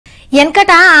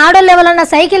వెనకట ఆడోళ్ళు ఎవరన్నా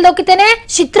సైకిల్ దొక్కితేనే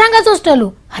చిత్రంగా చూసేటోళ్ళు.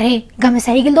 అరే గమె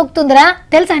సైకిల్ దొక్కుతుందిరా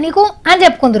తెలుసా నీకు అని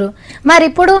చెప్పుకుందరు. మరి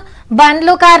ఇప్పుడు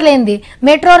బండ్లు కార్లేంది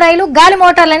మెట్రో రైలు గాలి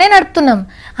మోటార్లనే నడుపుతున్నాం.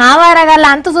 ఆవారగాళ్ళ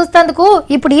అంత చూస్తేందుకు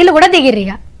ఇప్పుడు వీళ్ళు కూడా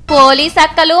దిగిర్రిగా. పోలీస్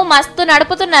అక్కలు మస్తు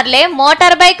నడుపుతున్నారులే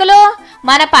మోటార్ బైకులు.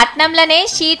 మన పట్నంలోనే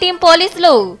షీటీం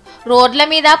పోలీసులు రోడ్ల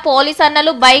మీద పోలీస్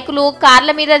అన్నలు బైకులు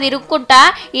కార్ల మీద తిరుక్కుంటా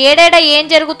ఏడేడ ఏం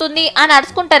జరుగుతుంది అని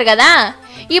అడుచుకుంటారు కదా.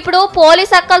 ఇప్పుడు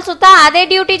పోలీస్ అక్కలు సుతా అదే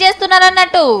డ్యూటీ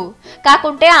చేస్తున్నారన్నట్టు.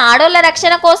 కాకుంటే ఆడోళ్ల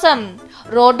రక్షణ కోసం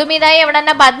రోడ్డు మీద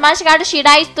ఎవడన్నా బద్మాష్ గాడు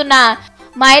షిడాయిస్తున్నా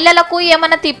మహిళలకు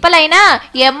ఏమన్నా తిప్పలైనా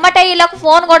ఎమ్మటే వీళ్ళకు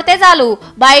ఫోన్ కొడితే చాలు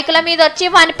బైకుల మీద వచ్చి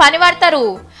వాని పని పడతారు.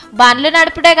 బండ్లు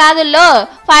నడుపుడే కాదుల్లో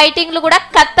ఫైటింగ్లు కూడా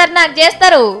ఖతర్నాక్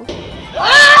చేస్తారు.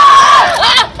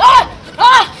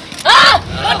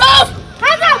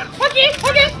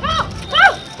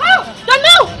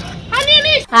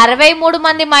 63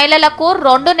 మంది మహిళలకు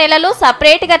 2 నెలలు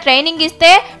సపరేట్ గా ట్రైనింగ్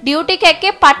ఇస్తే డ్యూటీకి ఎక్కి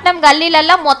పట్నం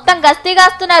గల్లీలల్లో మొత్తం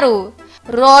గస్తీగాస్తున్నారు.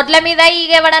 రోడ్ల మీద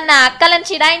ఈగెవడన్నా అక్కలను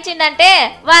చిరాయించిందంటే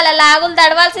వాళ్ళ లాగులు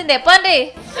తడవాల్సిందే. పోండి.